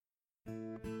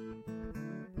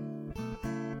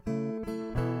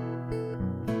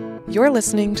You're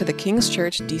listening to the King's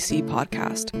Church DC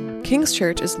podcast. King's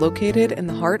Church is located in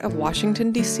the heart of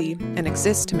Washington, D.C., and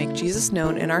exists to make Jesus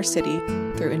known in our city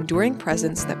through enduring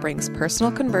presence that brings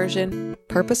personal conversion,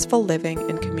 purposeful living,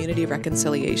 and community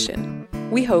reconciliation.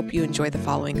 We hope you enjoy the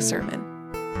following sermon.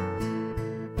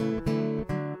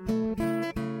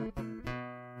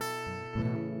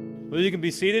 Well, you can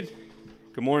be seated.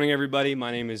 Good morning, everybody.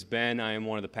 My name is Ben. I am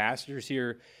one of the pastors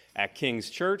here at King's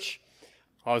Church.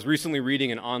 I was recently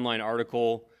reading an online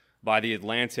article by The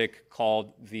Atlantic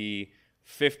called The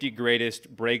 50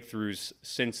 Greatest Breakthroughs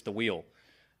Since the Wheel.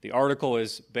 The article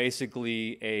is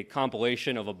basically a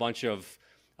compilation of a bunch of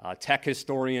tech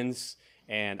historians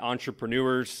and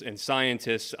entrepreneurs and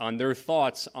scientists on their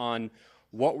thoughts on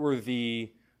what were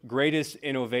the greatest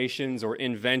innovations or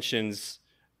inventions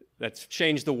that's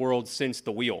changed the world since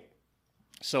the wheel.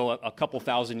 So a couple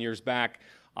thousand years back,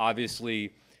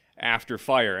 obviously, after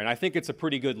fire. And I think it's a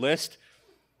pretty good list.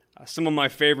 Some of my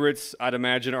favorites, I'd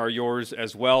imagine, are yours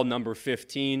as well. Number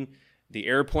 15, the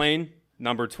airplane.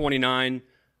 Number 29,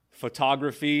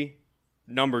 photography.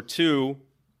 Number 2,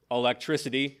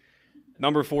 electricity.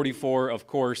 Number 44, of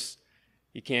course,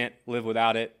 you can't live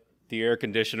without it, the air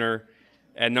conditioner.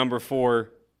 And number 4,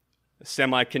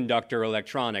 semiconductor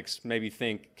electronics. Maybe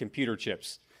think computer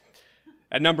chips.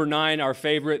 At number 9, our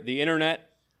favorite, the internet.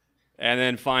 And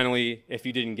then finally, if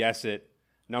you didn't guess it,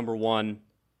 number 1,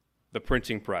 the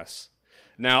printing press.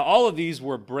 Now, all of these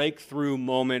were breakthrough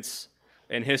moments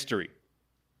in history.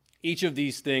 Each of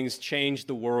these things changed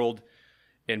the world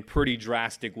in pretty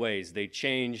drastic ways. They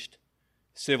changed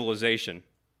civilization.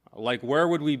 Like, where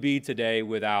would we be today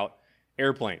without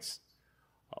airplanes?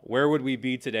 Where would we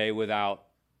be today without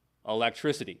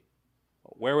electricity?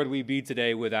 Where would we be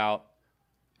today without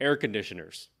air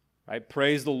conditioners? Right?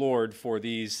 Praise the Lord for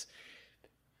these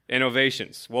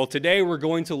innovations. Well, today we're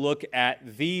going to look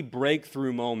at the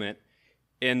breakthrough moment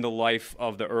in the life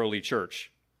of the early church.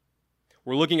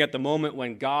 We're looking at the moment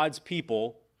when God's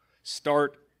people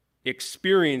start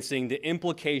experiencing the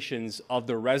implications of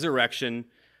the resurrection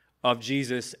of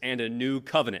Jesus and a new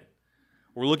covenant.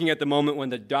 We're looking at the moment when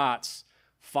the dots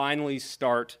finally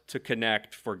start to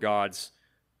connect for God's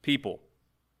people.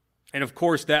 And of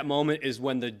course, that moment is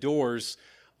when the doors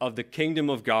of the kingdom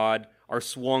of God are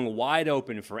swung wide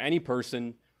open for any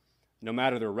person, no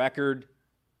matter their record,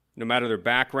 no matter their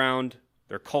background,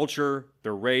 their culture,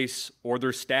 their race, or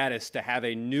their status, to have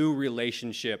a new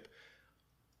relationship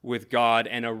with God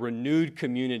and a renewed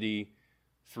community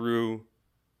through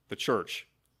the church.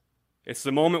 It's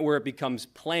the moment where it becomes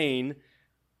plain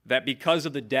that because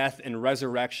of the death and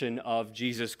resurrection of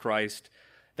Jesus Christ,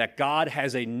 that God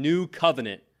has a new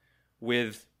covenant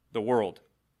with the world.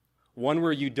 One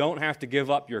where you don't have to give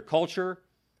up your culture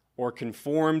or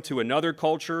conform to another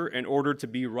culture in order to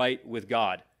be right with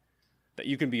God. That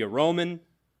you can be a Roman,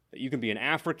 that you can be an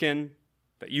African,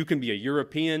 that you can be a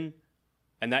European,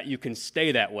 and that you can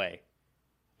stay that way.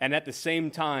 And at the same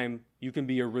time, you can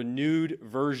be a renewed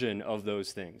version of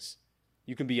those things.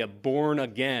 You can be a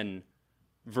born-again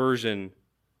version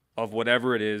of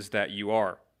whatever it is that you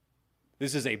are.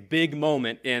 This is a big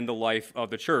moment in the life of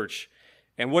the church.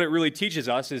 And what it really teaches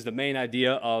us is the main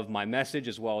idea of my message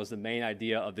as well as the main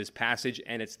idea of this passage,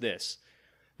 and it's this,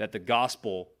 that the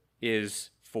gospel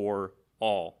is for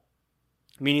all.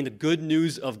 Meaning the good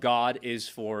news of God is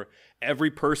for every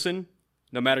person,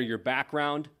 no matter your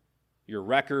background, your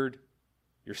record,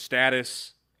 your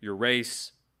status, your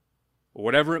race, or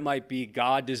whatever it might be.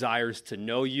 God desires to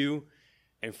know you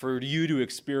and for you to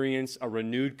experience a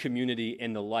renewed community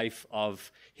in the life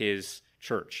of his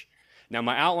church. Now,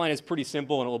 my outline is pretty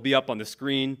simple, and it will be up on the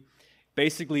screen.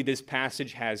 Basically, this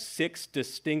passage has 6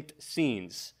 distinct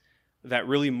scenes that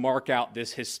really mark out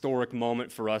this historic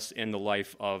moment for us in the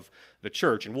life of the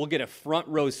church. And we'll get a front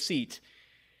row seat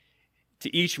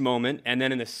to each moment. And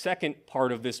then in the second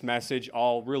part of this message,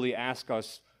 I'll really ask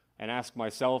us and ask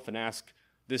myself and ask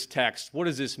this text, what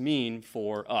does this mean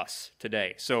for us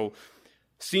today? So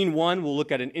scene 1, we'll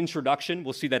look at an introduction.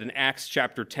 We'll see that in Acts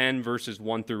chapter 10, verses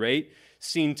 1 through 8.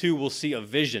 Scene 2, we'll see a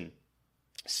vision.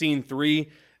 Scene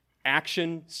 3,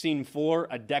 action. Scene 4,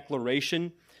 a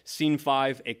declaration. Scene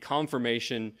 5, a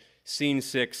confirmation. Scene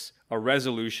 6, a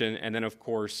resolution. And then, of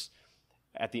course,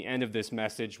 at the end of this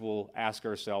message, we'll ask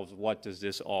ourselves, what does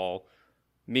this all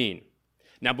mean?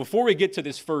 Now, before we get to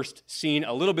this first scene,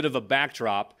 a little bit of a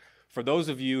backdrop for those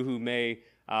of you who may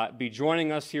be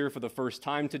joining us here for the first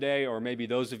time today, or maybe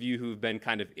those of you who've been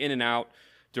kind of in and out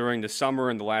during the summer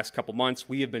and the last couple months.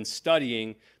 We have been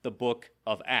studying the book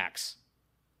of Acts.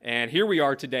 And here we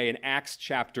are today in Acts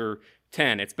chapter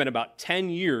 10. It's been about 10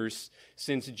 years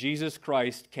since Jesus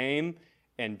Christ came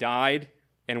and died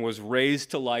and was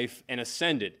raised to life and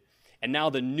ascended. And now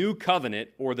the new covenant,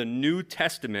 or the New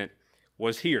Testament,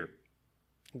 was here.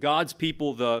 God's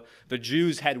people, the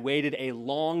Jews, had waited a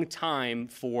long time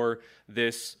for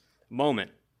this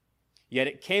moment. Yet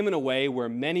it came in a way where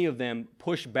many of them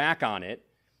pushed back on it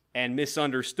and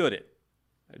misunderstood it.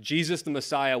 Jesus the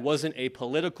Messiah wasn't a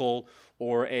political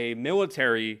or a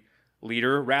military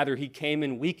leader. Rather, he came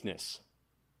in weakness,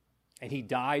 and he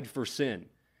died for sin,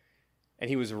 and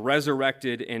he was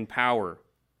resurrected in power.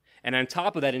 And on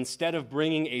top of that, instead of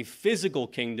bringing a physical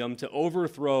kingdom to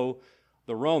overthrow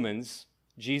the Romans,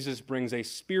 Jesus brings a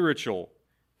spiritual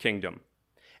kingdom.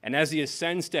 And as he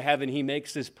ascends to heaven, he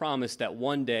makes this promise that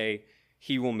one day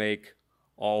he will make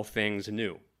all things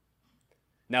new.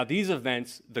 Now, these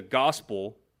events, the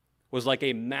gospel, was like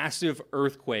a massive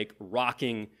earthquake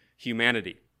rocking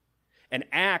humanity. And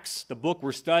Acts, the book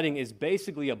we're studying, is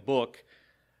basically a book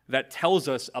that tells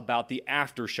us about the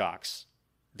aftershocks,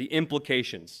 the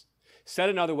implications. Said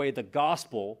another way, the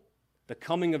gospel, the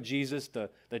coming of Jesus, the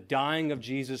dying of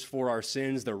Jesus for our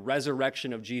sins, the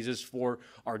resurrection of Jesus for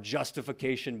our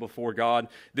justification before God,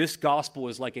 this gospel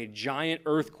is like a giant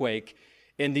earthquake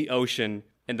in the ocean,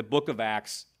 and the book of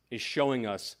Acts is showing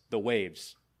us the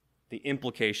waves, the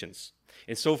implications.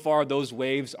 And so far, those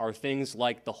waves are things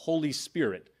like the Holy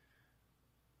Spirit,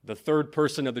 the third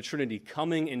person of the Trinity,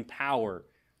 coming in power,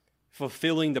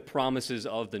 fulfilling the promises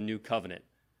of the new covenant.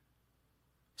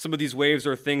 Some of these waves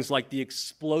are things like the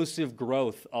explosive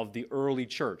growth of the early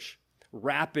church,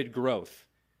 rapid growth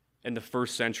in the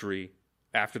first century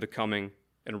after the coming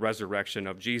and resurrection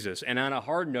of Jesus. And on a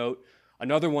hard note,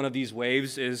 another one of these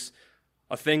waves is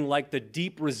a thing like the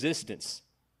deep resistance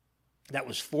that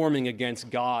was forming against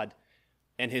God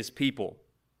and his people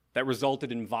that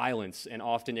resulted in violence and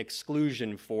often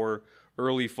exclusion for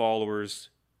early followers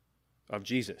of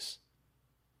Jesus.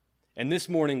 And this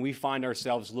morning we find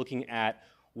ourselves looking at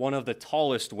one of the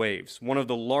tallest waves, one of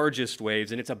the largest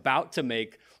waves, and it's about to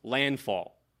make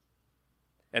landfall.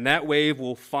 And that wave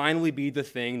will finally be the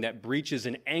thing that breaches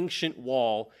an ancient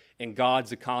wall in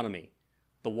God's economy,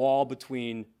 the wall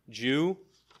between Jew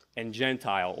and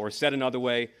Gentile, or said another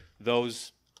way,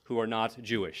 those who are not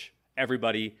Jewish,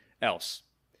 everybody else.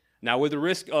 Now, with the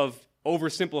risk of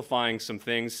oversimplifying some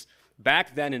things,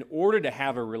 back then, in order to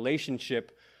have a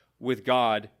relationship with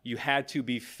God, you had to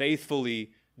be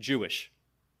faithfully Jewish.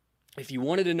 If you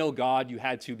wanted to know God, you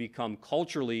had to become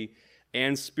culturally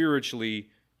and spiritually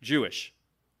Jewish.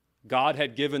 God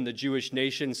had given the Jewish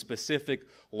nation specific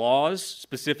laws,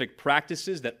 specific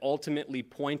practices that ultimately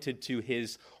pointed to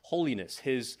his holiness,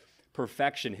 his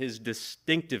perfection, his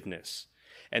distinctiveness.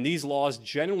 And these laws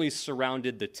generally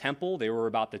surrounded the temple. They were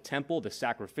about the temple, the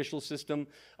sacrificial system,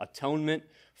 atonement,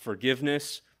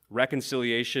 forgiveness,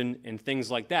 reconciliation, and things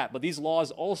like that. But these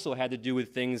laws also had to do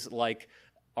with things like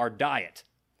our diet,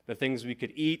 the things we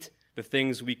could eat, the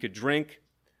things we could drink,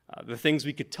 the things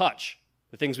we could touch,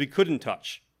 the things we couldn't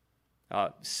touch,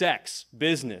 sex,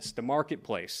 business, the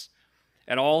marketplace,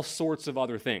 and all sorts of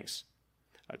other things.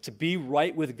 To be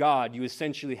right with God, you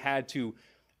essentially had to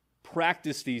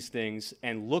practice these things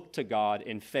and look to God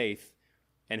in faith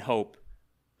and hope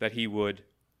that he would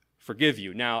forgive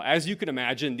you. Now, as you can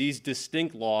imagine, these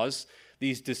distinct laws,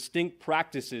 these distinct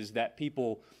practices that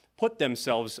people put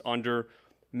themselves under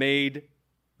made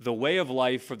the way of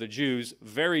life for the Jews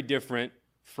very different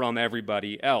from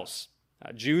everybody else.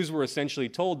 Jews were essentially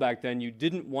told back then you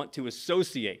didn't want to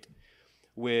associate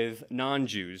with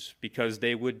non-Jews because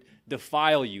they would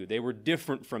defile you. They were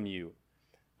different from you.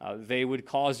 They would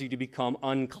cause you to become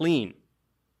unclean.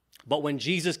 But when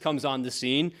Jesus comes on the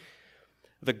scene,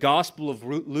 the Gospel of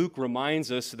Luke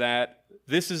reminds us that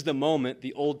this is the moment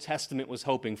the Old Testament was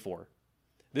hoping for.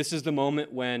 This is the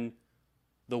moment when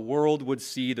the world would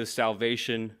see the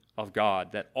salvation of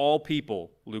God, that all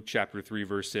people, Luke chapter 3,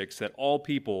 verse 6, that all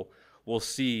people will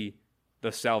see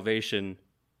the salvation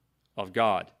of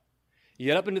God.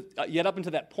 Yet up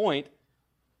until that point,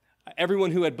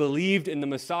 everyone who had believed in the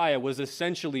Messiah was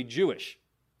essentially Jewish.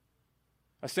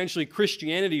 Essentially,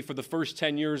 Christianity for the first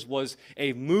 10 years was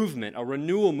a movement, a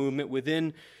renewal movement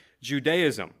within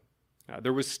Judaism.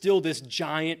 There was still this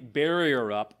giant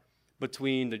barrier up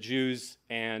between the Jews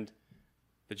and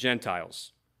the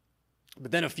Gentiles.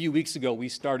 But then a few weeks ago, we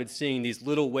started seeing these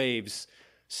little waves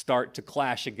start to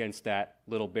clash against that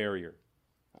little barrier.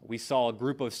 We saw a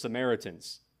group of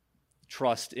Samaritans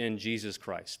trust in Jesus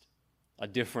Christ, a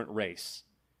different race.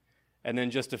 And then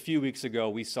just a few weeks ago,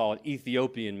 we saw an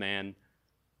Ethiopian man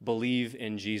believe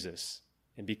in Jesus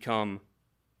and become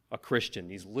a Christian.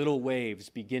 These little waves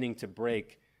beginning to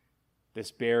break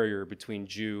this barrier between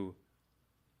Jew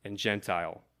and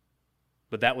Gentile.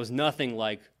 But that was nothing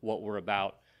like what we're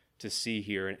about to see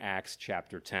here in Acts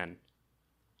chapter 10.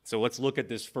 So let's look at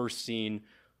this first scene,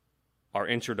 our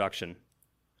introduction.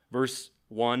 Verse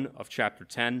 1 of chapter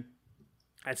 10.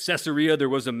 At Caesarea there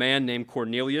was a man named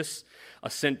Cornelius, a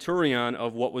centurion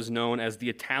of what was known as the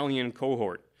Italian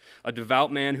cohort, a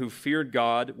devout man who feared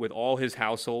God with all his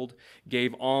household,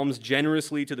 gave alms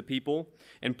generously to the people,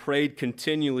 and prayed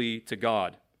continually to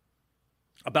God.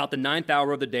 About the 9th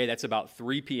hour of the day, that's about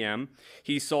 3 p.m.,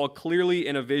 he saw clearly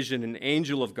in a vision an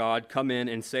angel of God come in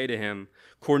and say to him,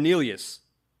 "Cornelius."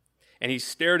 And he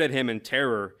stared at him in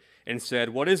terror and said,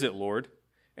 "What is it, Lord?"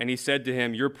 And he said to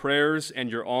him, "Your prayers and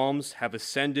your alms have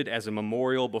ascended as a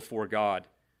memorial before God.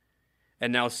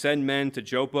 And now send men to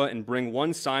Joppa and bring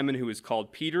one Simon who is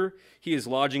called Peter. He is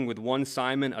lodging with one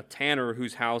Simon, a tanner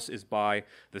whose house is by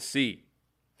the sea."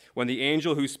 When the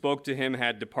angel who spoke to him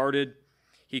had departed,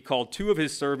 he called 2 of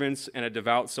his servants and a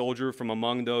devout soldier from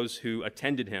among those who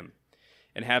attended him.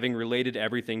 And having related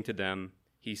everything to them,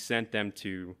 he sent them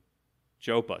to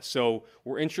Joppa. So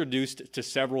we're introduced to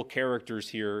several characters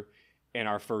here in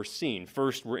our first scene.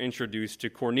 First, we're introduced to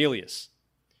Cornelius.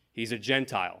 He's a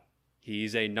Gentile.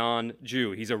 He's a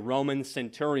non-Jew. He's a Roman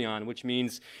centurion, which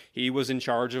means he was in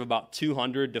charge of about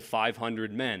 200 to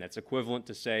 500 men. That's equivalent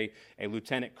to, say, a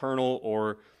lieutenant colonel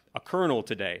or a colonel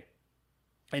today.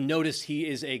 And notice he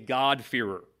is a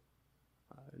God-fearer.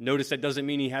 Notice that doesn't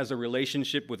mean he has a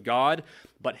relationship with God,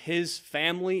 but his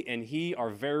family and he are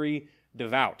very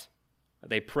devout.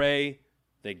 They pray,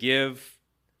 they give,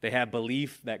 they have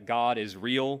belief that God is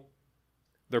real.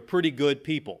 They're pretty good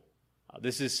people.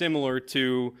 This is similar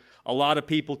to a lot of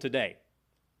people today.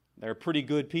 They're pretty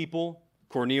good people.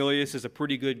 Cornelius is a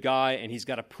pretty good guy, and he's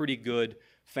got a pretty good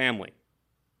family.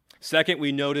 Second,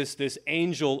 we notice this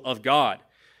angel of God.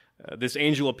 This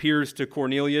angel appears to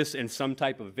Cornelius in some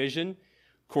type of vision.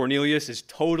 Cornelius is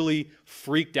totally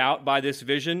freaked out by this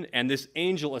vision, and this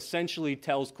angel essentially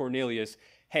tells Cornelius,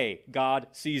 "Hey, God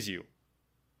sees you.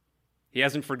 He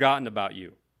hasn't forgotten about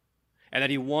you." And that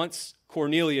he wants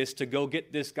Cornelius to go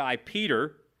get this guy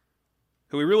Peter,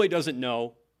 who he really doesn't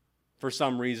know for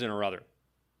some reason or other.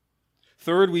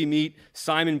 Third, we meet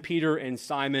Simon Peter and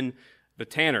Simon the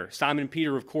tanner. Simon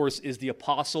Peter, of course, is the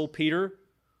Apostle Peter,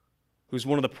 who's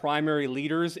one of the primary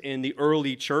leaders in the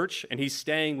early church, and he's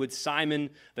staying with Simon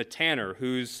the tanner,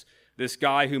 who's this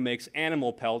guy who makes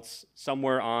animal pelts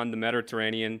somewhere on the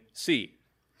Mediterranean Sea.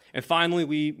 And finally,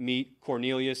 we meet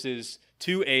Cornelius's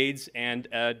 2 aides and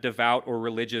a devout or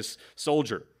religious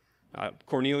soldier.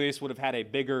 Cornelius would have had a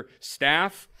bigger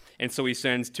staff, and so he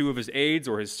sends 2 of his aides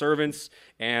or his servants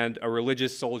and a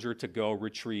religious soldier to go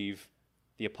retrieve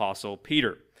the Apostle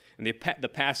Peter. And the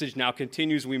passage now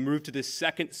continues. We move to this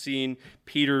second scene,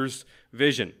 Peter's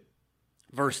vision.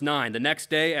 Verse 9, the next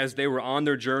day as they were on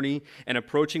their journey and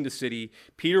approaching the city,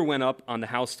 Peter went up on the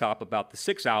housetop about the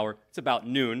 6th hour, it's about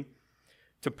noon,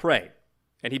 to pray.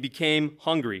 And he became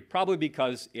hungry, probably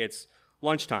because it's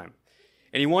lunchtime.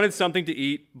 And he wanted something to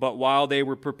eat, but while they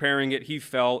were preparing it, he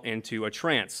fell into a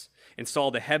trance and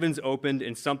saw the heavens opened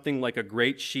and something like a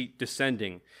great sheet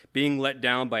descending, being let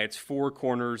down by its 4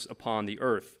 corners upon the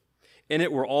earth. In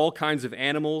it were all kinds of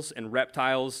animals and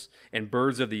reptiles and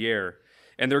birds of the air.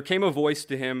 And there came a voice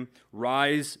to him,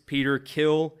 "Rise, Peter,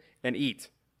 kill and eat."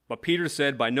 But Peter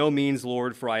said, "By no means,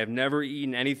 Lord, for I have never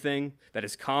eaten anything that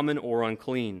is common or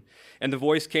unclean." And the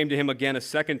voice came to him again a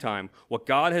second time, "What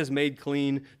God has made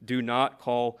clean, do not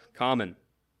call common."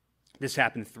 This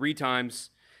happened 3 times,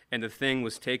 and the thing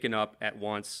was taken up at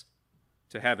once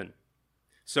to heaven.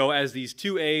 So as these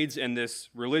 2 aides and this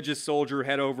religious soldier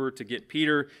head over to get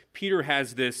Peter, Peter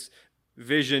has this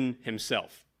vision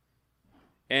himself.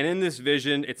 And in this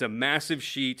vision, it's a massive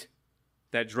sheet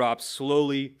that drops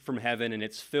slowly from heaven, and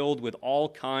it's filled with all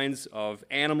kinds of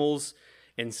animals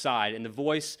inside. And the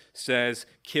voice says,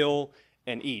 "Kill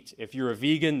and eat." If you're a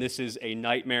vegan, this is a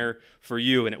nightmare for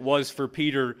you. And it was for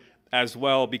Peter as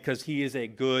well, because he is a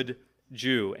good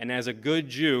Jew. And as a good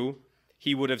Jew,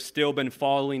 he would have still been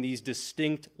following these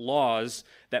distinct laws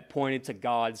that pointed to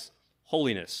God's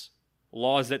holiness.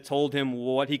 Laws that told him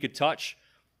what he could touch,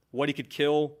 what he could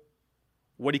kill,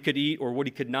 what he could eat or what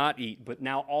he could not eat. But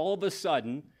now all of a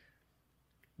sudden,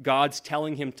 God's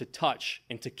telling him to touch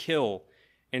and to kill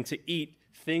and to eat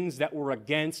things that were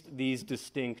against these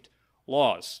distinct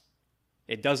laws.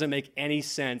 It doesn't make any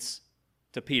sense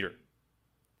to Peter.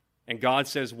 And God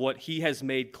says, what he has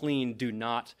made clean, do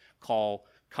not call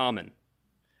common.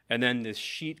 And then this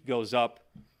sheet goes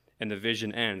up and the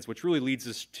vision ends, which really leads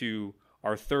us to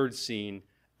our third scene,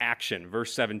 action.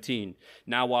 Verse 17.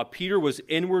 Now, while Peter was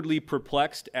inwardly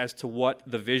perplexed as to what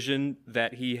the vision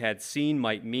that he had seen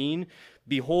might mean,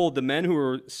 behold, the men who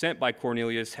were sent by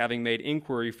Cornelius, having made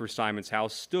inquiry for Simon's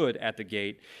house, stood at the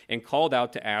gate and called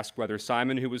out to ask whether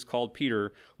Simon, who was called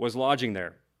Peter, was lodging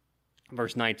there.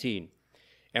 Verse 19.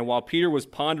 And while Peter was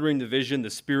pondering the vision, the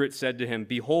Spirit said to him,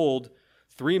 behold,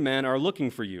 3 men are looking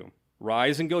for you.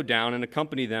 Rise and go down and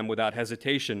accompany them without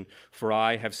hesitation, for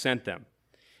I have sent them.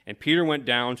 And Peter went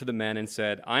down to the men and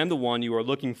said, I am the one you are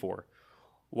looking for.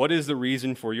 What is the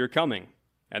reason for your coming?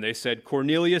 And they said,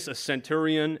 Cornelius, a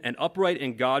centurion, an upright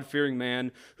and God-fearing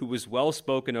man who was well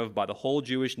spoken of by the whole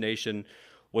Jewish nation,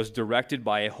 was directed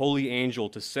by a holy angel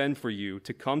to send for you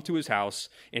to come to his house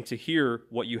and to hear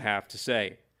what you have to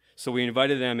say. So we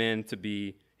invited them in to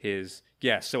be his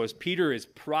guests. So as Peter is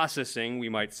processing, we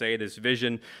might say, this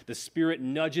vision, the Spirit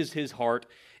nudges his heart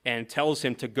and tells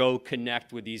him to go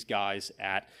connect with these guys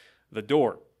at the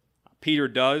door. Peter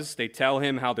does. They tell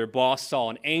him how their boss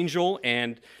saw an angel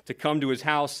and to come to his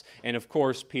house. And of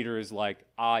course, Peter is like,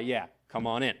 yeah, come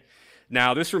on in.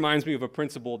 Now, this reminds me of a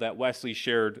principle that Wesley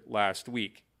shared last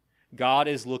week. God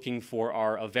is looking for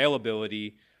our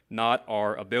availability, not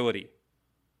our ability.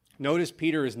 Notice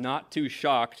Peter is not too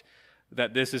shocked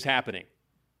that this is happening.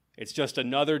 It's just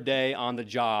another day on the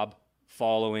job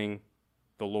following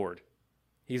the Lord.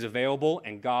 He's available,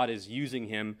 and God is using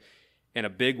him in a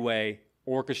big way,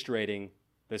 orchestrating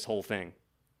this whole thing.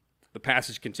 The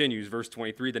passage continues, verse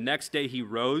 23. The next day he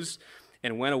rose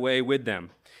and went away with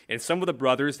them. And some of the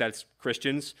brothers, that's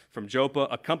Christians, from Joppa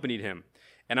accompanied him.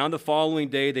 And on the following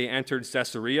day they entered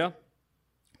Caesarea.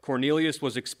 Cornelius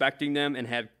was expecting them and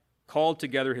had called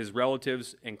together his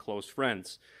relatives and close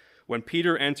friends. When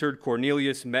Peter entered,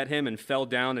 Cornelius met him and fell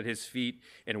down at his feet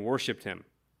and worshipped him.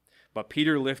 But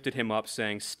Peter lifted him up,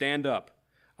 saying, Stand up,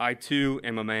 I too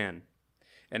am a man.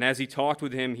 And as he talked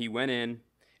with him, he went in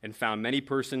and found many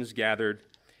persons gathered.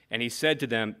 And he said to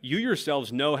them, You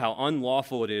yourselves know how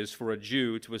unlawful it is for a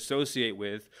Jew to associate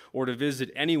with or to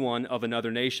visit anyone of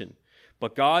another nation.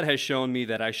 But God has shown me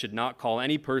that I should not call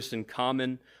any person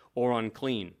common or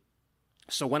unclean.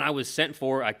 So when I was sent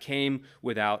for, I came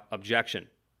without objection.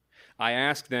 I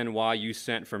asked then why you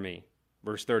sent for me.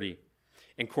 Verse 30.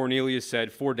 And Cornelius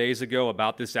said, 4 days ago,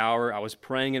 about this hour, I was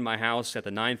praying in my house at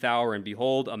the 9th hour, and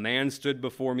behold, a man stood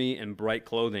before me in bright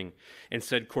clothing, and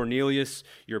said, Cornelius,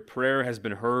 your prayer has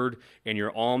been heard, and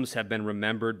your alms have been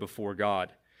remembered before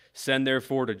God. Send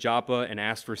therefore to Joppa and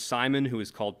ask for Simon, who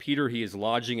is called Peter. He is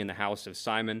lodging in the house of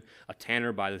Simon, a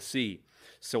tanner by the sea.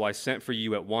 So I sent for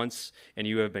you at once, and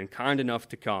you have been kind enough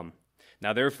to come.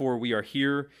 Now therefore we are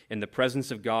here in the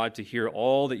presence of God to hear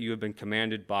all that you have been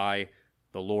commanded by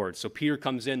the Lord. So Peter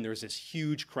comes in, there's this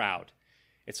huge crowd.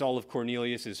 It's all of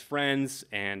Cornelius' friends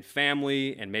and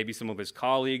family and maybe some of his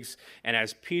colleagues. And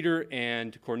as Peter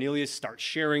and Cornelius start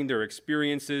sharing their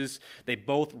experiences, they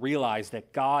both realize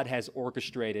that God has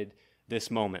orchestrated this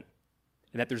moment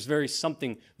and that there's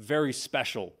something very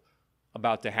special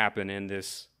about to happen in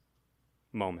this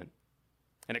moment.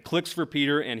 And it clicks for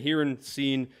Peter, and here in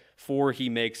scene 4, he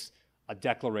makes a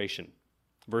declaration.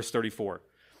 Verse 34.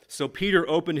 So Peter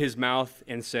opened his mouth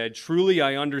and said, Truly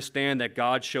I understand that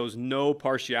God shows no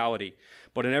partiality,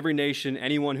 but in every nation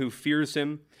anyone who fears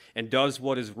him and does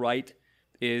what is right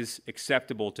is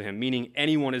acceptable to him, meaning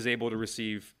anyone is able to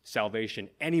receive salvation.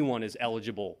 Anyone is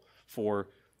eligible for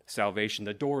salvation.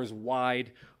 The door is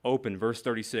wide open. Verse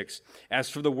 36. As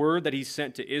for the word that he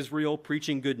sent to Israel,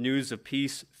 preaching good news of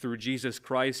peace through Jesus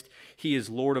Christ, he is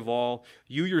Lord of all.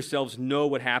 You yourselves know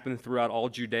what happened throughout all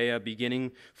Judea,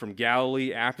 beginning from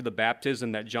Galilee after the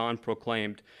baptism that John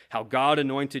proclaimed, how God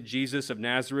anointed Jesus of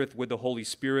Nazareth with the Holy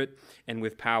Spirit and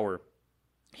with power.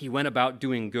 He went about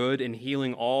doing good and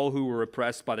healing all who were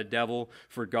oppressed by the devil,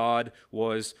 for God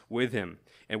was with him.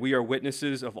 And we are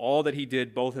witnesses of all that he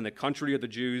did, both in the country of the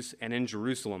Jews and in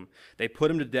Jerusalem. They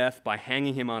put him to death by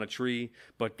hanging him on a tree,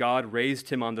 but God raised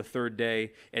him on the 3rd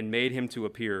day and made him to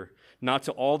appear, not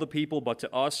to all the people, but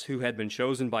to us who had been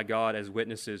chosen by God as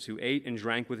witnesses, who ate and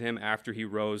drank with him after he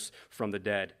rose from the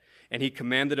dead. And he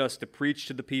commanded us to preach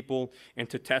to the people and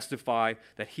to testify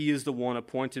that he is the one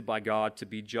appointed by God to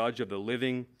be judge of the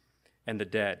living and the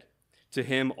dead. To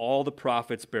him all the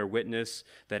prophets bear witness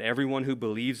that everyone who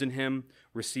believes in him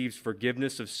receives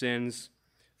forgiveness of sins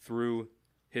through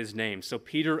his name. So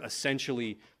Peter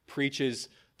essentially preaches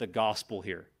the gospel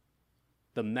here,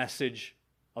 the message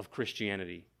of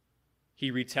Christianity.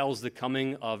 He retells the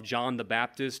coming of John the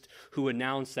Baptist, who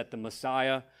announced that the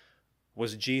Messiah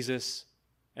was Jesus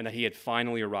and that he had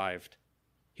finally arrived.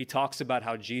 He talks about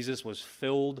how Jesus was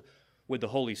filled with the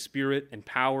Holy Spirit and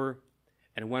power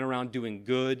and went around doing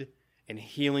good and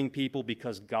healing people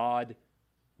because God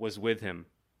was with him.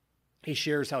 He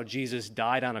shares how Jesus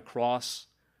died on a cross,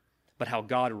 but how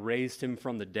God raised him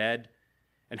from the dead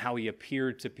and how he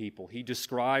appeared to people. He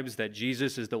describes that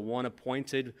Jesus is the one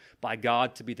appointed by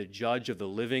God to be the judge of the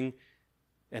living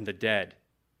and the dead.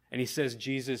 And he says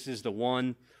Jesus is the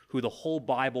one who the whole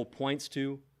Bible points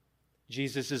to.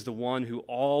 Jesus is the one who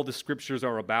all the scriptures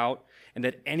are about, and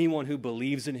that anyone who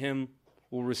believes in him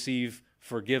will receive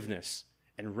forgiveness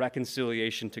and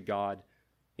reconciliation to God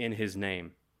in his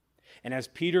name. And as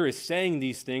Peter is saying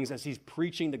these things, as he's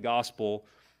preaching the gospel,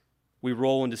 we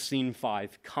roll into scene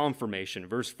 5, confirmation,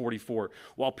 verse 44.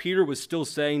 While Peter was still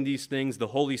saying these things, the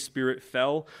Holy Spirit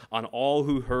fell on all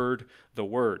who heard the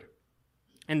word.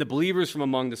 And the believers from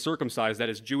among the circumcised, that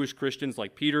is Jewish Christians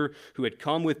like Peter, who had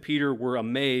come with Peter, were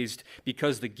amazed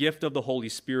because the gift of the Holy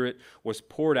Spirit was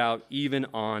poured out even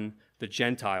on the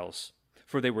Gentiles,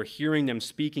 for they were hearing them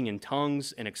speaking in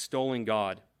tongues and extolling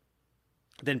God.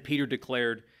 Then Peter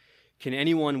declared, "Can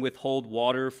anyone withhold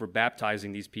water for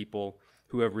baptizing these people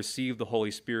who have received the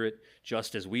Holy Spirit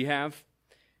just as we have?"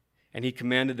 And he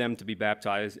commanded them to be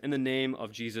baptized in the name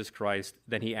of Jesus Christ.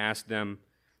 Then he asked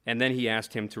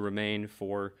him to remain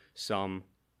for some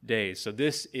days. So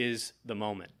this is the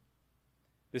moment.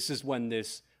 This is when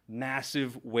this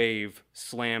massive wave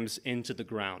slams into the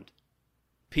ground.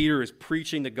 Peter is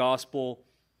preaching the gospel.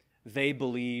 They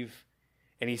believe,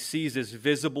 and he sees this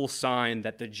visible sign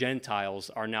that the Gentiles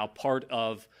are now part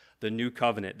of the new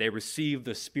covenant. They receive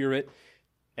the Spirit,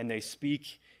 and they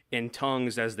speak in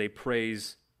tongues as they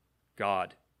praise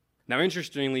God. Now,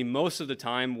 interestingly, most of the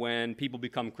time when people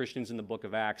become Christians in the book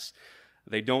of Acts,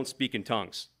 they don't speak in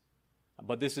tongues.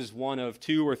 But this is one of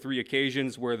 2 or 3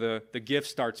 occasions where the gift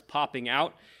starts popping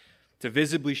out to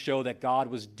visibly show that God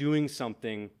was doing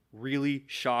something really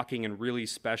shocking and really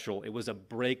special. It was a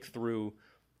breakthrough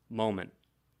moment.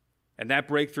 And that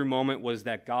breakthrough moment was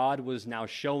that God was now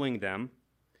showing them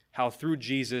how through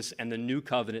Jesus and the new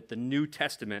covenant, the New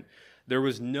Testament, there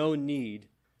was no need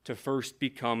to first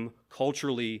become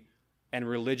culturally and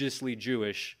religiously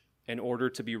Jewish in order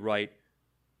to be right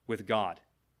with God.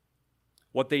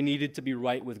 What they needed to be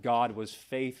right with God was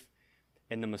faith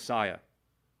in the Messiah,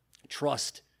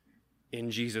 trust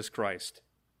in Jesus Christ.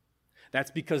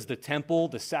 That's because the temple,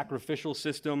 the sacrificial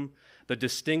system, the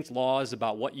distinct laws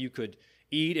about what you could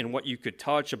eat and what you could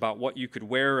touch, about what you could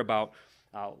wear, about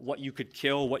what you could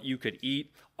kill, what you could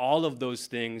eat, all of those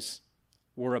things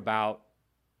were about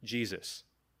Jesus.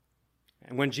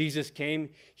 And when Jesus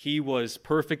came, he was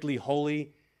perfectly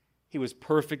holy. He was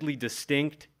perfectly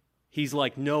distinct. He's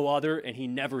like no other, and he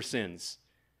never sins.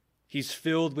 He's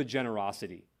filled with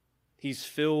generosity. He's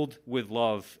filled with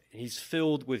love. He's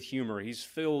filled with humor. He's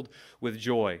filled with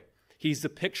joy. He's the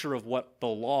picture of what the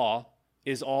law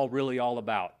is really all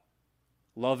about,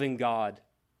 loving God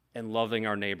and loving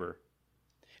our neighbor.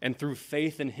 And through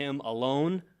faith in him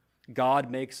alone, God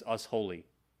makes us holy.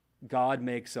 God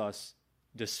makes us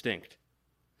distinct.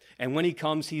 And when he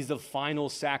comes, he's the final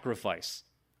sacrifice.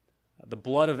 The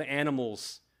blood of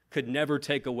animals could never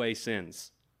take away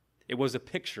sins. It was a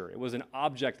picture. It was an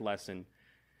object lesson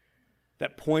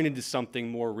that pointed to something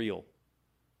more real,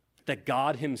 that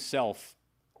God himself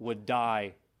would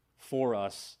die for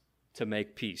us to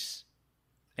make peace.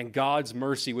 And God's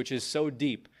mercy, which is so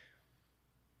deep,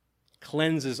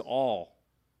 cleanses all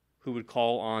who would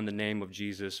call on the name of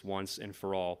Jesus once and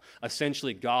for all.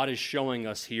 Essentially, God is showing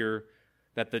us here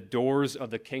that the doors of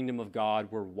the kingdom of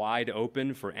God were wide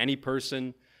open for any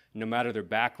person, no matter their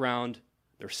background,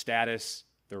 their status,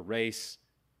 their race,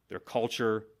 their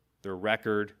culture, their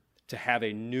record, to have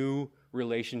a new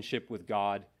relationship with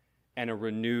God and a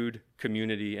renewed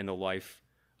community in the life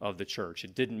of the church.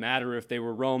 It didn't matter if they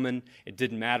were Roman. It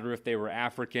didn't matter if they were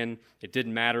African. It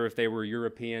didn't matter if they were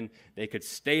European. They could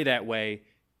stay that way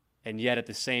and yet at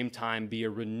the same time be a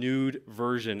renewed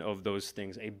version of those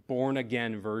things, a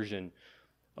born-again version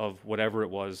of whatever it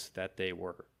was that they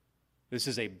were. This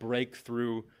is a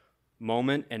breakthrough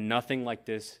moment, and nothing like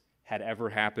this had ever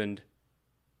happened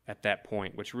at that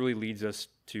point, which really leads us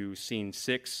to scene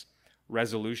 6,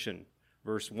 resolution,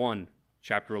 verse 1,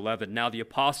 chapter 11. Now the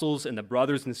apostles and the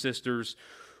brothers and sisters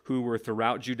who were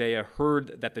throughout Judea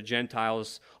heard that the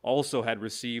Gentiles also had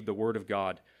received the word of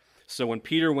God. So when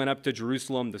Peter went up to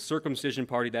Jerusalem, the circumcision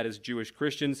party, that is Jewish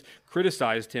Christians,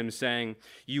 criticized him, saying,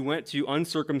 "You went to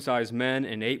uncircumcised men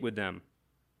and ate with them."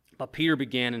 But Peter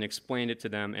began and explained it to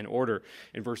them in order.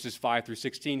 In verses 5 through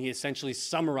 16, he essentially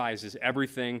summarizes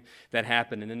everything that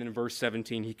happened. And then in verse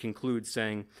 17, he concludes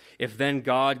saying, "If then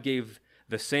God gave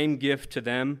the same gift to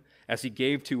them as he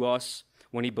gave to us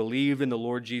when he believed in the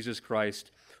Lord Jesus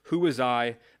Christ, who was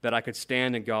I that I could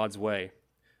stand in God's way?"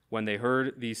 When they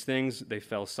heard these things, they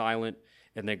fell silent,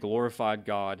 and they glorified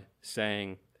God,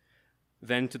 saying,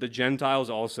 "Then to the Gentiles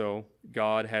also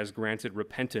God has granted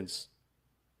repentance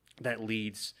that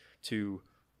leads to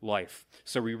life.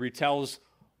 So he retells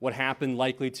what happened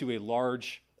likely to a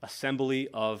large assembly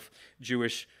of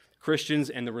Jewish Christians,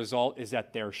 and the result is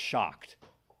that they're shocked,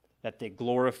 that they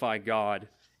glorify God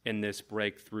in this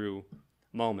breakthrough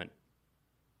moment.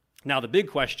 Now, the big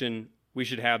question we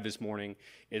should have this morning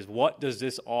is, what does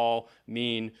this all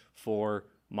mean for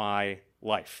my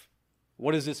life?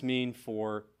 What does this mean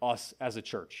for us as a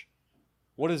church?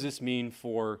 What does this mean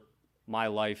for my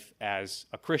life as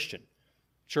a Christian?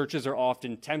 Churches are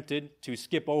often tempted to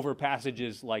skip over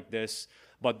passages like this,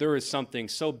 but there is something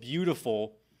so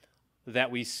beautiful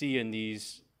that we see in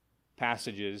these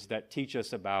passages that teach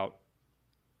us about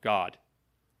God.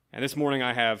 And this morning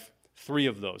I have 3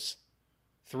 of those.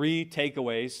 3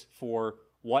 takeaways for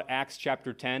what Acts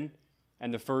chapter 10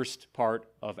 and the first part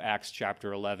of Acts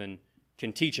chapter 11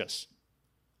 can teach us,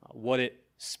 what it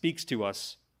speaks to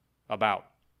us about.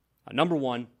 Number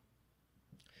 1,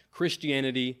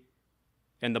 Christianity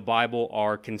and the Bible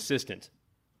are consistent.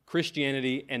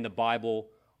 Christianity and the Bible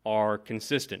are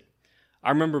consistent. I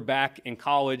remember back in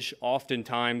college,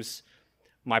 oftentimes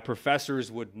my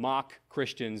professors would mock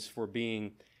Christians for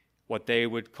being what they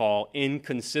would call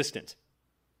inconsistent.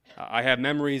 I have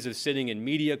memories of sitting in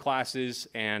media classes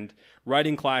and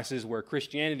writing classes where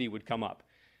Christianity would come up.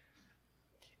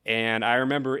 And I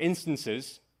remember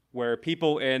instances where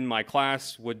people in my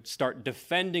class would start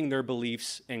defending their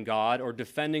beliefs in God or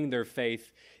defending their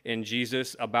faith in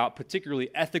Jesus about particularly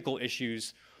ethical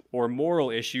issues or moral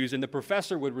issues, and the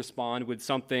professor would respond with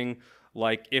something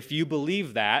like, if you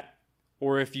believe that,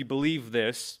 or if you believe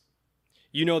this,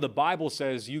 you know the Bible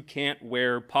says you can't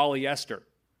wear polyester.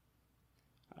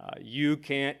 You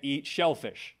can't eat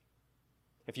shellfish.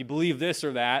 If you believe this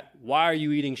or that, why are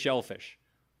you eating shellfish?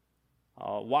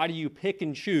 Why do you pick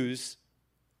and choose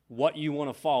what you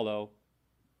want to follow?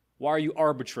 Why are you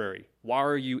arbitrary? Why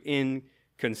are you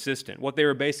inconsistent? What they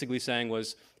were basically saying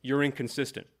was, you're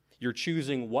inconsistent. You're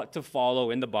choosing what to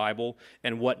follow in the Bible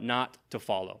and what not to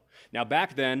follow. Now,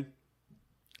 back then,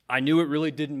 I knew it really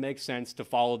didn't make sense to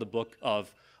follow the book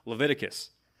of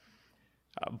Leviticus.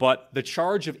 But the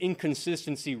charge of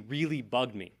inconsistency really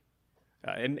bugged me.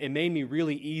 It made me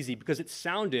really easy because it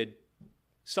sounded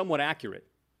somewhat accurate.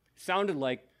 It sounded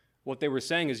like what they were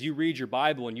saying is you read your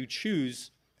Bible and you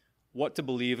choose what to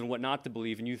believe and what not to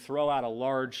believe, and you throw out a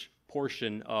large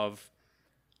portion of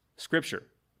Scripture.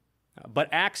 But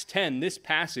Acts 10, this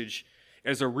passage,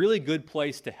 is a really good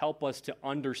place to help us to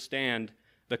understand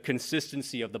the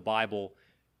consistency of the Bible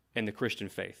and the Christian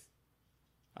faith.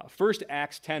 First,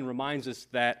 Acts 10 reminds us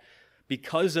that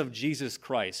because of Jesus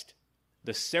Christ,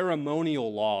 the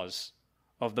ceremonial laws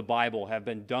of the Bible have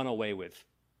been done away with.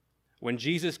 When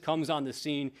Jesus comes on the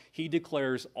scene, he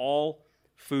declares all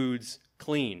foods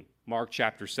clean, Mark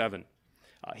chapter 7.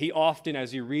 He often,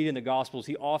 as you read in the Gospels,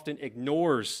 he often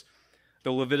ignores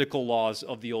the Levitical laws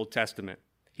of the Old Testament.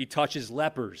 He touches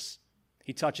lepers.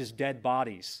 He touches dead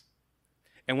bodies.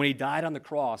 And when he died on the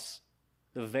cross,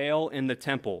 the veil in the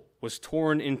temple was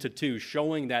torn into 2,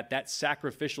 showing that that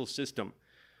sacrificial system,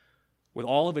 with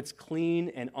all of its clean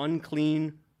and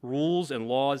unclean rules and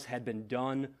laws, had been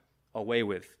done away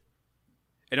with.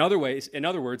 In other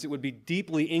words, it would be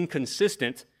deeply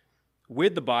inconsistent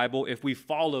with the Bible if we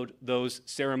followed those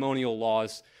ceremonial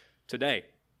laws today.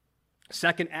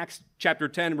 Second, Acts chapter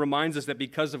 10 reminds us that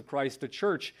because of Christ, the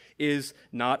church is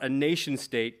not a nation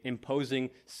state imposing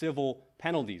civil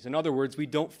penalties. In other words, we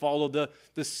don't follow the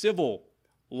civil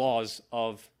laws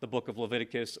of the book of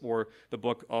Leviticus or the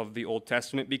book of the Old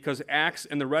Testament, because Acts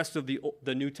and the rest of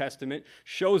the New Testament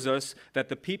shows us that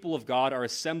the people of God are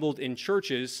assembled in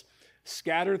churches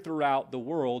scattered throughout the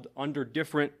world under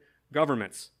different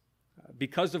governments.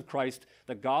 Because of Christ,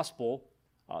 the gospel,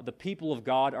 the people of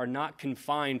God are not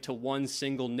confined to one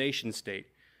single nation state.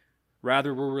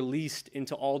 Rather, we're released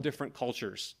into all different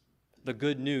cultures. The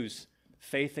good news,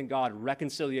 faith in God,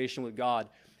 reconciliation with God,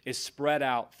 is spread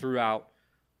out throughout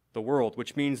the world,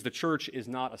 which means the church is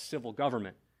not a civil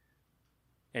government,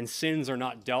 and sins are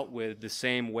not dealt with the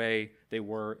same way they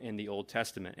were in the Old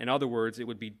Testament. In other words, it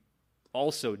would be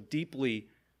also deeply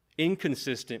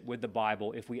inconsistent with the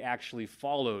Bible if we actually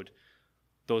followed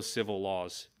those civil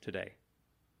laws today.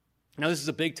 Now, this is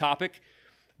a big topic,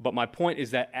 but my point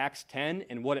is that Acts 10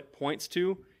 and what it points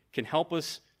to can help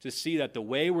us to see that the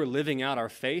way we're living out our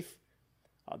faith,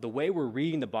 the way we're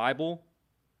reading the Bible,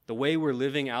 the way we're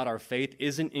living out our faith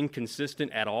isn't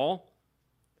inconsistent at all.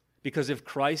 Because if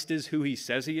Christ is who he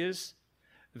says he is,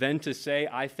 then to say,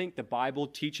 I think the Bible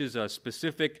teaches a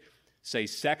specific, say,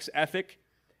 sex ethic,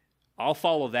 I'll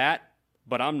follow that,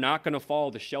 but I'm not going to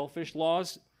follow the shellfish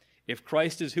laws. If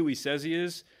Christ is who he says he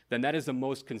is, then that is the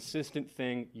most consistent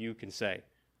thing you can say.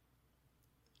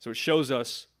 So it shows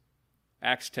us,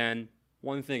 Acts 10,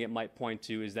 one thing it might point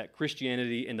to is that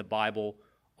Christianity and the Bible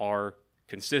are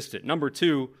consistent. Number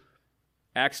two,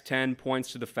 Acts 10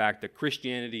 points to the fact that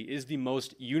Christianity is the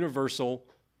most universal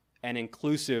and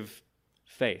inclusive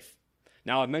faith.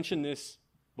 Now, I've mentioned this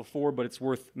before, but it's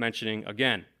worth mentioning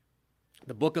again.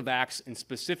 The book of Acts, and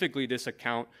specifically this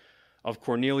account of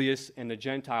Cornelius and the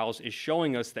Gentiles, is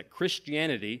showing us that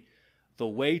Christianity, the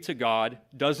way to God,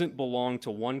 doesn't belong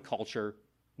to one culture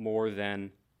more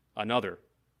than another.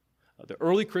 The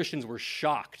early Christians were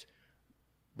shocked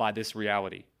by this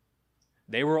reality.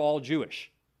 They were all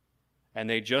Jewish, and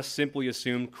they just simply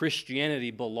assumed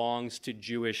Christianity belongs to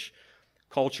Jewish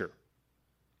culture.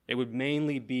 It would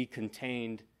mainly be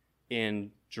contained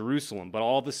in Jerusalem. But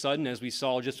all of a sudden, as we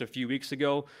saw just a few weeks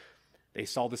ago, they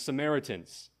saw the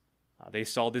Samaritans. They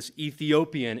saw this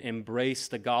Ethiopian embrace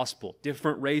the gospel.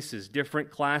 Different races,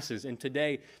 different classes. And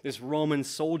today, this Roman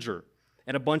soldier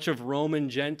and a bunch of Roman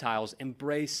Gentiles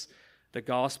embrace the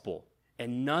gospel.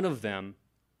 And none of them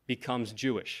becomes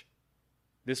Jewish.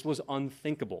 This was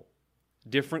unthinkable.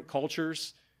 Different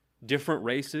cultures, different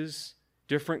races,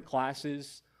 different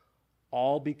classes,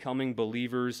 all becoming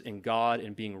believers in God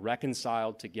and being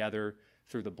reconciled together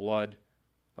through the blood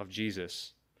of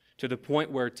Jesus. To the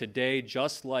point where today,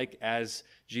 just like as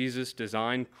Jesus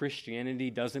designed, Christianity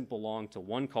doesn't belong to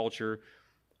one culture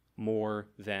more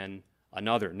than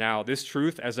another. Now, this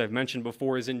truth, as I've mentioned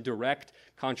before, is in direct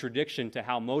contradiction to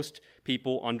how most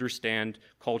people understand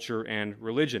culture and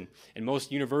religion. In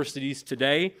most universities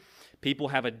today, people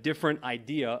have a different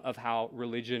idea of how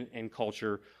religion and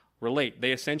culture relate.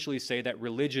 They essentially say that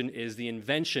religion is the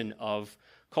invention of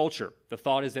culture. The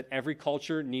thought is that every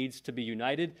culture needs to be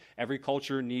united, every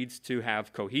culture needs to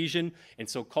have cohesion, and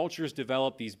so cultures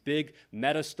develop these big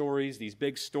meta stories, these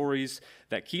big stories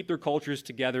that keep their cultures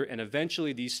together, and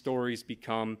eventually these stories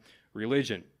become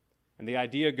religion. And the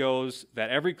idea goes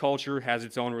that every culture has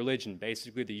its own religion.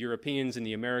 Basically, the Europeans and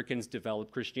the Americans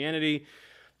developed Christianity,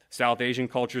 South Asian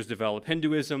cultures develop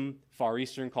Hinduism, Far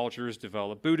Eastern cultures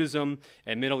develop Buddhism,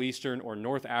 and Middle Eastern or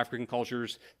North African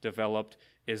cultures developed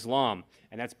Islam.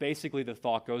 And that's basically the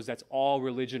thought goes, that's all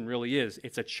religion really is.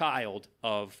 It's a child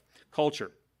of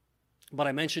culture. But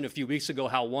I mentioned a few weeks ago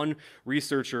how one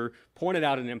researcher pointed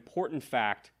out an important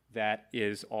fact that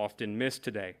is often missed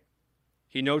today.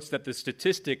 He notes that the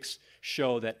statistics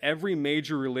show that every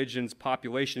major religion's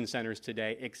population centers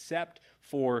today, except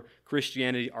for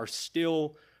Christianity, are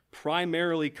still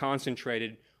primarily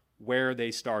concentrated where they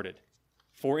started.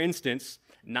 For instance,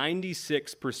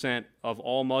 96% of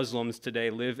all Muslims today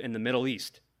live in the Middle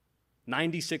East.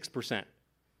 96%.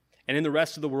 And in the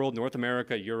rest of the world, North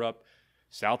America, Europe,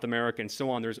 South America, and so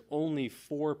on, there's only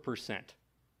 4%.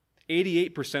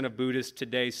 88% of Buddhists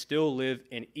today still live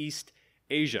in East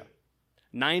Asia.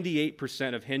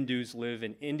 98% of Hindus live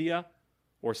in India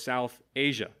or South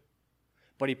Asia.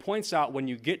 But he points out when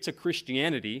you get to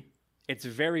Christianity, it's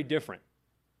very different.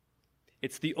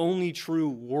 It's the only true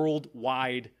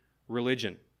worldwide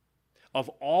religion. Of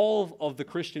all of the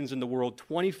Christians in the world,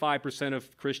 25%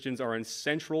 of Christians are in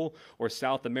Central or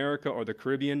South America or the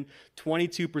Caribbean,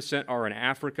 22% are in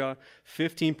Africa,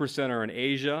 15% are in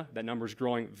Asia, that number's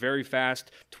growing very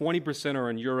fast, 20% are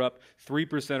in Europe,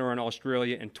 3% are in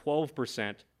Australia, and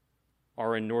 12%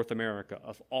 are in North America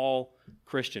of all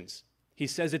Christians. He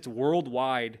says it's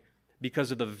worldwide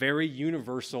because of the very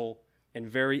universal and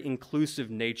very inclusive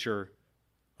nature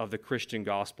of the Christian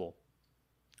gospel.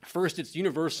 First, it's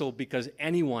universal because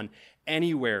anyone,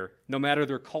 anywhere, no matter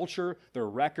their culture, their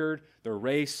record, their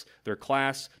race, their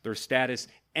class, their status,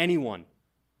 anyone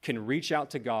can reach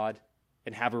out to God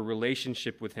and have a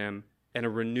relationship with Him and a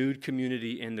renewed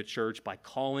community in the church by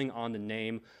calling on the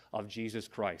name of Jesus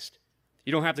Christ.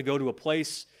 You don't have to go to a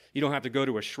place. You don't have to go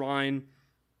to a shrine.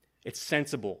 It's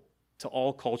sensible to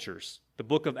all cultures. The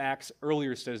book of Acts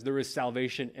earlier says there is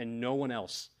salvation in no one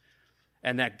else,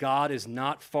 and that God is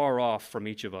not far off from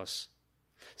each of us.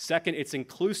 Second, it's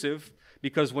inclusive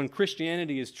because when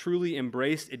Christianity is truly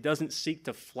embraced, it doesn't seek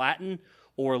to flatten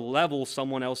or level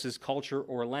someone else's culture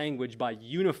or language by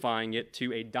unifying it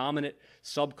to a dominant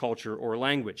subculture or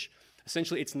language.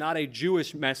 Essentially, it's not a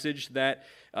Jewish message that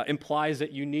implies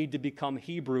that you need to become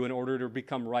Hebrew in order to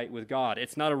become right with God.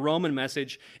 It's not a Roman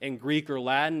message in Greek or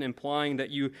Latin implying that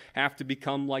you have to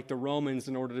become like the Romans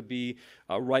in order to be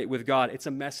right with God. It's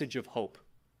a message of hope.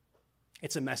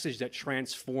 It's a message that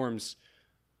transforms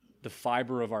the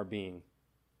fiber of our being,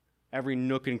 every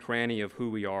nook and cranny of who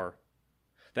we are.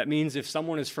 That means if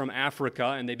someone is from Africa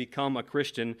and they become a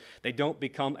Christian, they don't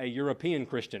become a European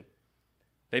Christian.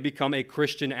 They become a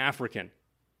Christian African.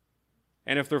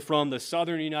 And if they're from the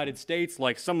southern United States,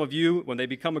 like some of you, when they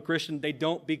become a Christian, they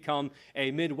don't become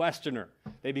a Midwesterner.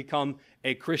 They become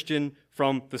a Christian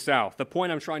from the South. The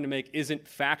point I'm trying to make isn't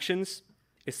factions.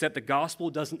 It's that the gospel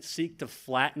doesn't seek to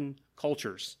flatten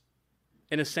cultures.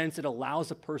 In a sense, it allows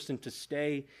a person to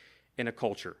stay in a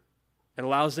culture. It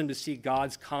allows them to see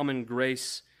God's common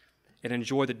grace and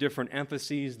enjoy the different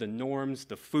emphases, the norms,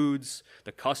 the foods,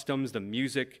 the customs, the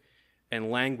music,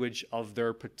 and language of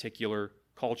their particular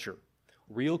culture.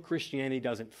 Real Christianity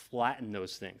doesn't flatten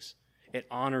those things. It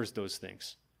honors those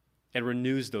things. It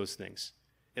renews those things.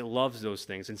 It loves those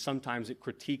things. And sometimes it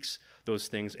critiques those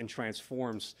things and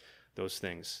transforms those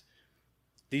things.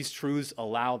 These truths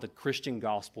allow the Christian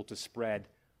gospel to spread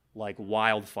like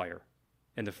wildfire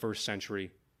in the first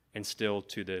century and still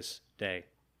to this day.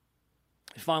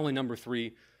 And finally, number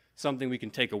 3, something we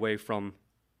can take away from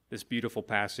this beautiful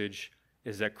passage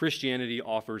is that Christianity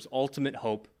offers ultimate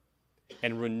hope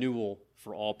and renewal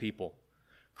for all people.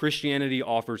 Christianity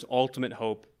offers ultimate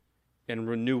hope and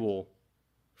renewal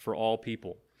for all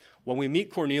people. When we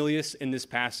meet Cornelius in this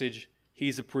passage,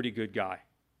 he's a pretty good guy.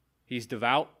 He's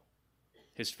devout.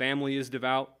 His family is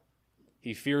devout.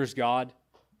 He fears God.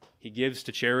 He gives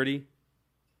to charity.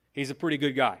 He's a pretty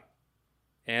good guy,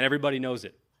 and everybody knows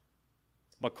it.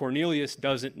 But Cornelius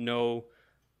doesn't know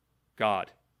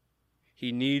God.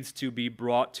 He needs to be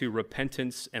brought to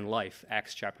repentance and life,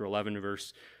 Acts chapter 11,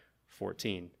 verse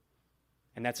 14.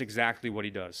 And that's exactly what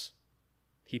he does.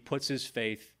 He puts his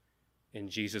faith in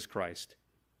Jesus Christ,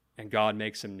 and God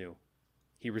makes him new.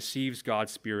 He receives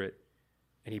God's Spirit,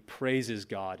 and he praises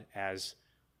God as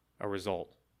a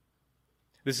result.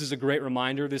 This is a great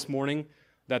reminder this morning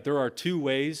that there are 2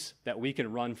 ways that we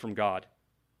can run from God.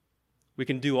 We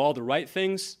can do all the right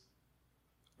things,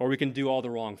 or we can do all the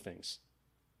wrong things.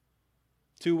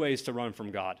 2 ways to run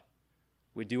from God.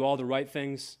 We do all the right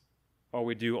things, or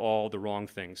we do all the wrong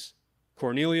things.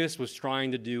 Cornelius was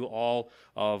trying to do all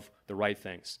of the right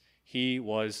things. He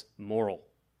was moral.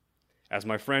 As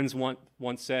my friends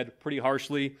once said pretty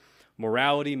harshly,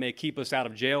 morality may keep us out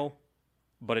of jail,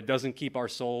 but it doesn't keep our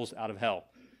souls out of hell.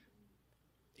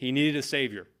 He needed a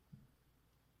Savior.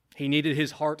 He needed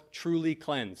his heart truly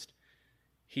cleansed.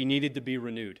 He needed to be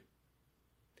renewed.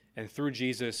 And through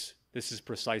Jesus, this is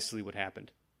precisely what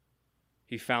happened.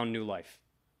 He found new life.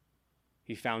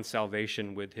 He found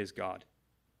salvation with his God.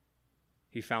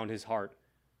 He found his heart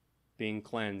being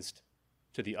cleansed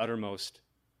to the uttermost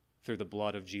through the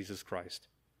blood of Jesus Christ.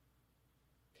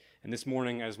 And this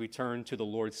morning, as we turn to the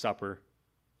Lord's Supper,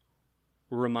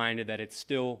 we're reminded that it's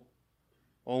still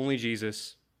only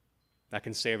Jesus that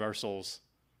can save our souls.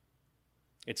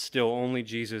 It's still only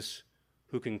Jesus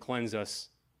who can cleanse us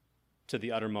to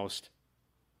the uttermost.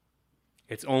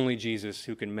 It's only Jesus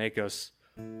who can make us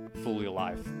fully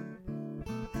alive.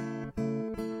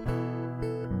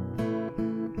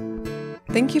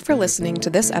 Thank you for listening to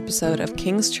this episode of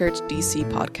King's Church DC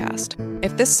podcast.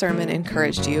 If this sermon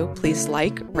encouraged you, please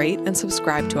like, rate, and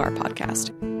subscribe to our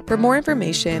podcast. For more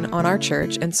information on our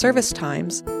church and service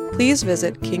times, please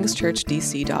visit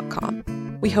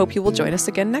kingschurchdc.com. We hope you will join us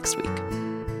again next week.